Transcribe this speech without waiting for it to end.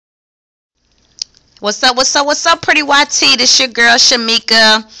What's up, what's up, what's up, pretty YT? This your girl,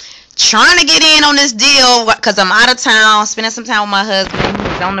 Shamika. Trying to get in on this deal because I'm out of town, spending some time with my husband.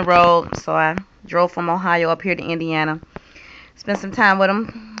 He's on the road, so I drove from Ohio up here to Indiana. Spent some time with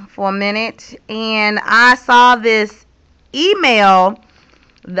him for a minute, and I saw this email,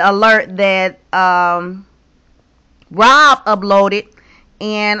 the alert that Rob uploaded,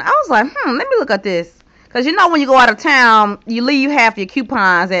 and I was like, let me look at this. Because you know when you go out of town, you leave half your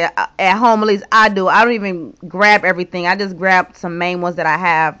coupons at home. At least I do. I don't even grab everything. I just grab some main ones that I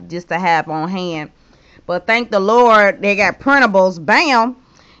have just to have on hand. But thank the Lord, they got printables. Bam.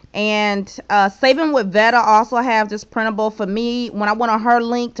 And Saving with Veta also have this printable. For me, when I went on her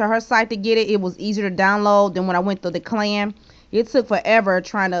link to her site to get it, it was easier to download than when I went through the clan. It took forever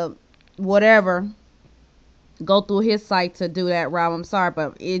trying to go through his site to do that, Rob. I'm sorry,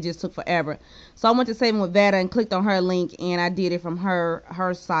 but it just took forever. So I went to Saving with Veta and clicked on her link, and I did it from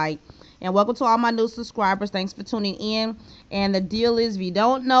her site. And welcome to all my new subscribers. Thanks for tuning in. And the deal is, if you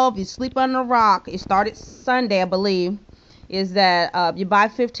don't know, if you sleep under a rock, it started Sunday, I believe, is that you buy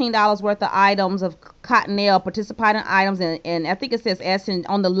 $15 worth of items of Cottonelle, participating items, and I think it says S&,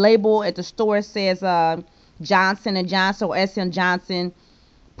 on the label at the store it says Johnson & Johnson or S&, Johnson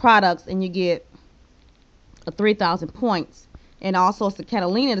products, and you get 3,000 points. And also it's the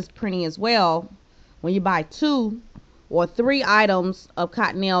Catalina that's printing as well. When you buy 2 or 3 items of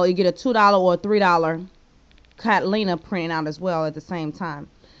Cottonelle, you get a $2 or a $3 Catalina printing out as well at the same time.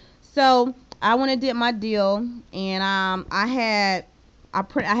 So I went and did my deal, and I had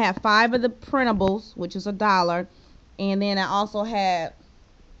 5 of the printables, which is $1, and then I also had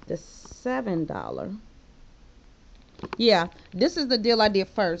the $7. Yeah, this is the deal I did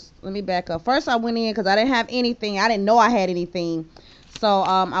first. Let me back up. First I went in because I didn't have anything. I didn't know I had anything. So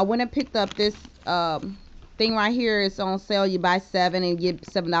I went and picked up this thing right here. It's on sale. You buy 7 and get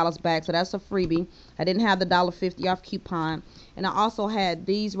 $7 back. So that's a freebie. I didn't have the $1.50 off coupon. And I also had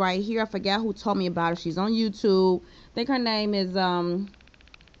these right here. I forgot who told me about it. She's on YouTube. I think her name is Shakira.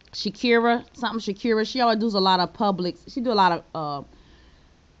 Shakira. She always does a lot of Publix. She does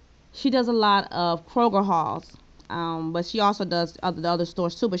a lot of Kroger hauls. But she also does the other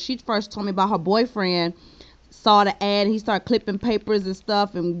stores too. But she first told me about her boyfriend saw the ad. He started clipping papers and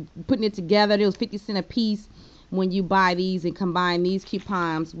stuff and putting it together. It was 50 cents a piece when you buy these and combine these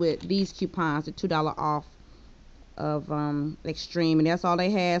coupons with these coupons, the $2 off of Extreme. And that's all they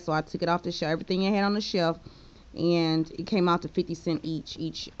had. So I took it off the shelf. Everything they had on the shelf. And it came out to 50 cents each.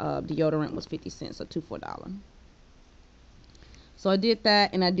 Each deodorant was 50 cents, so 2 for $1. So I did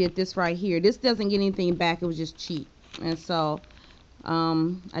that, and I did this right here. This doesn't get anything back. It was just cheap. And so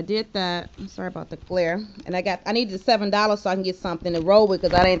I did that. I'm sorry about the glare. And I needed $7 so I can get something to roll with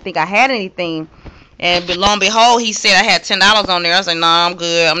because I didn't think I had anything. And lo and behold, he said I had $10 on there. I was like, nah, I'm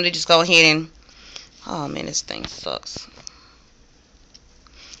good. I'm going to just go ahead and... Oh, man, this thing sucks.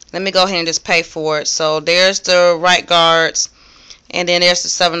 Let me go ahead and just pay for it. So there's the right guards. And then there's the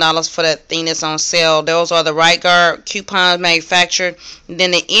 $7 for that thing that's on sale. Those are the right guard coupons manufactured. And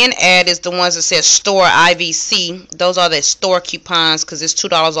then the end ad is the ones that says store IVC. Those are the store coupons because it's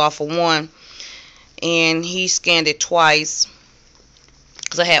 $2 off of one. And he scanned it twice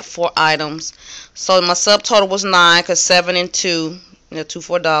because I had 4 items. So my subtotal was 9 because 7 and 2. 2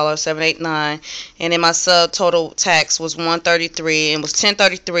 for $1, 7, 8, 9, and then my subtotal tax was $133, and it was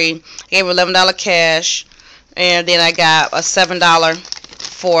 $10.33. I gave $11 cash. And then I got a $7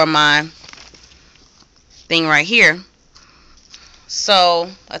 for my thing right here. So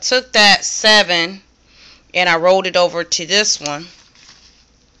I took that 7 and I rolled it over to this one.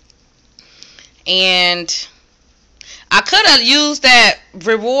 And I could have used that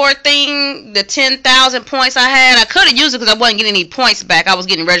reward thing, the 10,000 points I had. I could have used it because I wasn't getting any points back. I was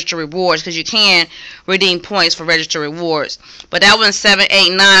getting registered rewards because you can redeem points for registered rewards. But that was 7, 8,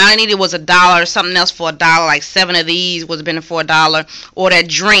 9. All I needed was $1 or something else for $1. Like 7 of these would have been for $1. Or that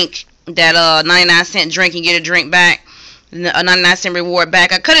drink, that 99-cent drink, and get a drink back. A 99-cent reward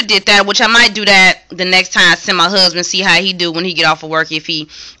back. I could have did that, which I might do that the next time I send my husband, see how he do when he get off of work.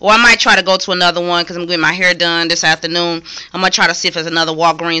 Or I might try to go to another one because I'm getting my hair done this afternoon. I'm going to try to see if there's another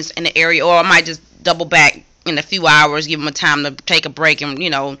Walgreens in the area, or I might just double back in a few hours, give him a time to take a break and,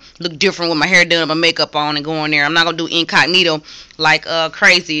 look different with my hair done, my makeup on, and go in there. I'm not going to do incognito like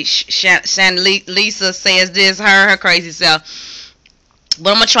crazy. Lisa says this, her crazy self. But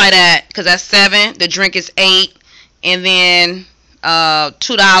I'm going to try that because that's 7. The drink is 8. And then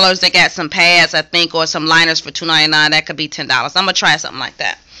 $2, they got some pads, I think, or some liners for $2.99. That could be $10. I'm going to try something like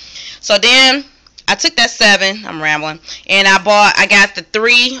that. So then I took that 7, I'm rambling, and I got the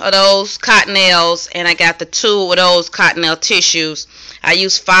 3 of those Cottonelles, and I got the 2 of those Cottonelle tissues. I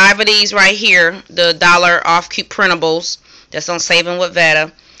used 5 of these right here, the $1 off cute printables that's on Saving with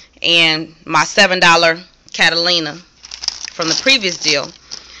Veta, and my $7 Catalina from the previous deal.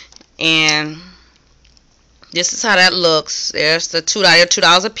 And this is how that looks. There's the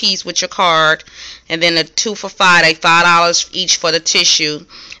 $2 a piece with your card, and then the 2 for $5. They $5 each for the tissue.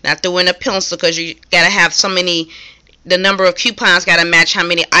 And I threw in a pencil because you gotta have so many. The number of coupons gotta match how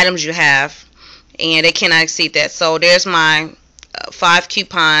many items you have, and they cannot exceed that. So there's my 5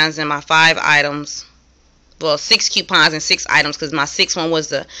 coupons and my 5 items. Well, 6 coupons and 6 items because my 6th one was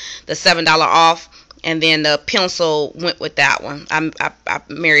the $7 off. And then the pencil went with that one. I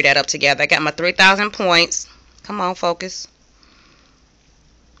married that up together. I got my 3,000 points. Come on, focus.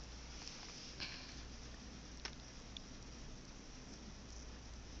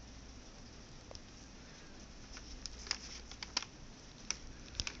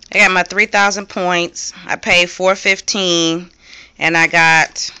 I got my 3,000 points. I paid $4.15, and I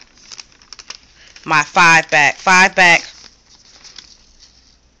got my 5 back. 5 back.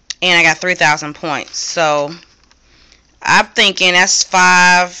 And I got 3,000 points. So I'm thinking that's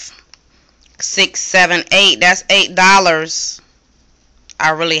 5, 6, 7, 8. That's $8 I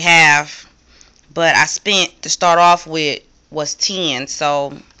really have. But I spent to start off with was 10.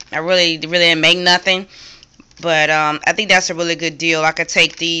 So I really didn't make nothing. But I think that's a really good deal. I could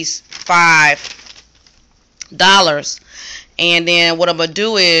take these $5, and then what I'm gonna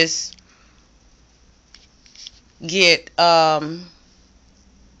do is get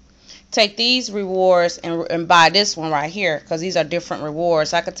take these rewards and buy this one right here, because these are different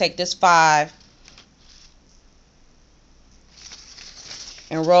rewards. I could take this 5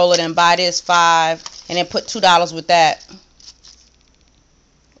 and roll it and buy this 5 and then put $2 with that.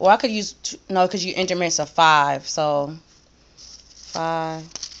 Or I could use no, because you increments of 5. So 5,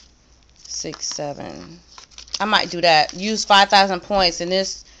 6, 7. I might do that. Use 5,000 points in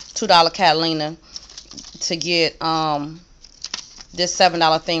this $2 Catalina to get this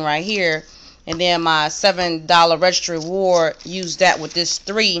 $7 thing right here, and then my $7 register reward, use that with this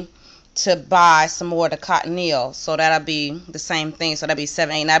 3 to buy some more of the Cottonelle. So that'll be the same thing. So that'll be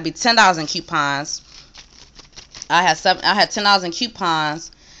 7, 8. That'll be $10 in coupons. I had $10 in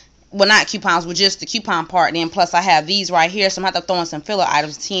coupons. Well, not coupons, with just the coupon part. And then plus I have these right here, so I'm gonna have to throw in some filler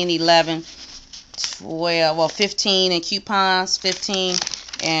items. 10, 11, 12, well, 15 in coupons, 15,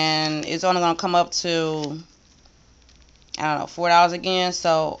 and it's only gonna come up to, I don't know, $4 again.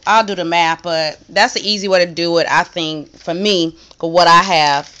 So I'll do the math, but that's the easy way to do it, I think, for me. Because what I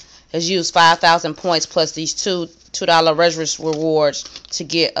have is use 5,000 points plus these $2 register rewards to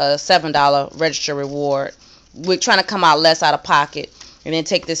get a $7 register reward. We're trying to come out less out of pocket, and then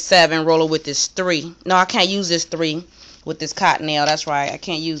take this 7, roll it with this 3. No, I can't use this 3 with this Cottonelle. That's right, I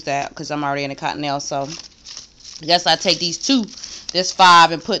can't use that because I'm already in the Cottonelle. So I guess I take these 2, this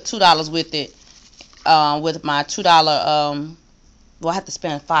 5, and put $2 with it. With my $2, well, I have to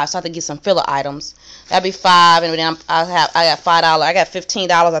spend 5, so I have to get some filler items. That'd be 5, and then I got $5. I got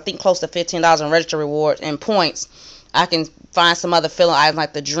 $15. I think close to $15 in register rewards and points. I can find some other filler items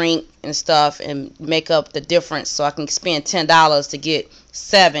like the drink and stuff and make up the difference, so I can spend $10 to get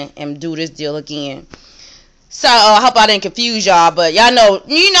 7 and do this deal again. So I hope I didn't confuse y'all, but y'all know,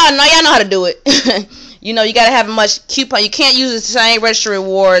 y'all know how to do it. You know, you gotta have much coupon. You can't use the same register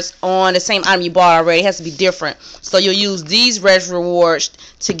rewards on the same item you bought already. It has to be different. So you'll use these register rewards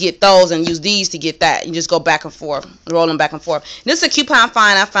to get those, and use these to get that. You just go back and forth, roll them back and forth. This is a coupon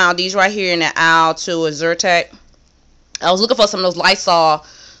find. I found these right here in the aisle to Zyrtec. I was looking for some of those Lysol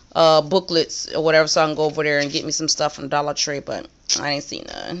booklets or whatever, so I can go over there and get me some stuff from Dollar Tree, but I ain't seen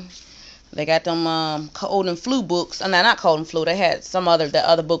none. They got them cold and flu books. No, not cold and flu. They had the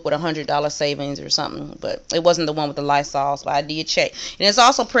other book with $100 savings or something, but it wasn't the one with the Lysol, so I did check. And it's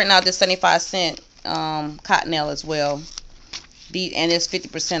also printing out this 75-cent Cottonelle as well. And it's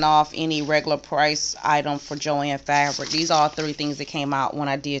 50% off any regular price item for Joann Fabric. These are all 3 things that came out when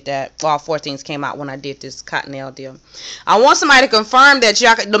I did that. Well, all 4 things came out when I did this Cottonelle deal. I want somebody to confirm that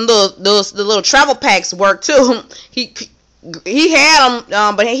y'all, the little travel packs work too. He had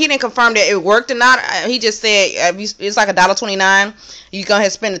them, but he didn't confirm that it worked or not. He just said it's like $1.29. You go ahead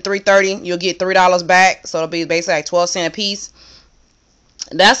and spend the $3.30, you'll get $3 back. So it'll be basically like 12 cents a piece.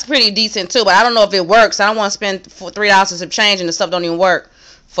 That's pretty decent too, but I don't know if it works. I don't want to spend $3 some change and the stuff don't even work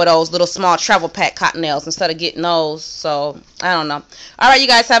for those little small travel pack Cottonelles instead of getting those. So I don't know. All right, you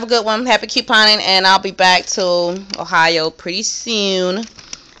guys have a good one. Happy couponing, and I'll be back to Ohio pretty soon.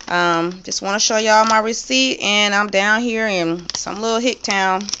 Just want to show y'all my receipt, and I'm down here in some little hick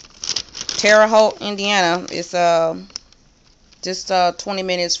town. Terre Haute, Indiana. It's just 20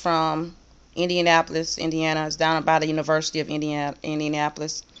 minutes from Indianapolis, Indiana. It's down by the University of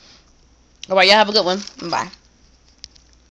Indianapolis. All right, y'all have a good one. Bye.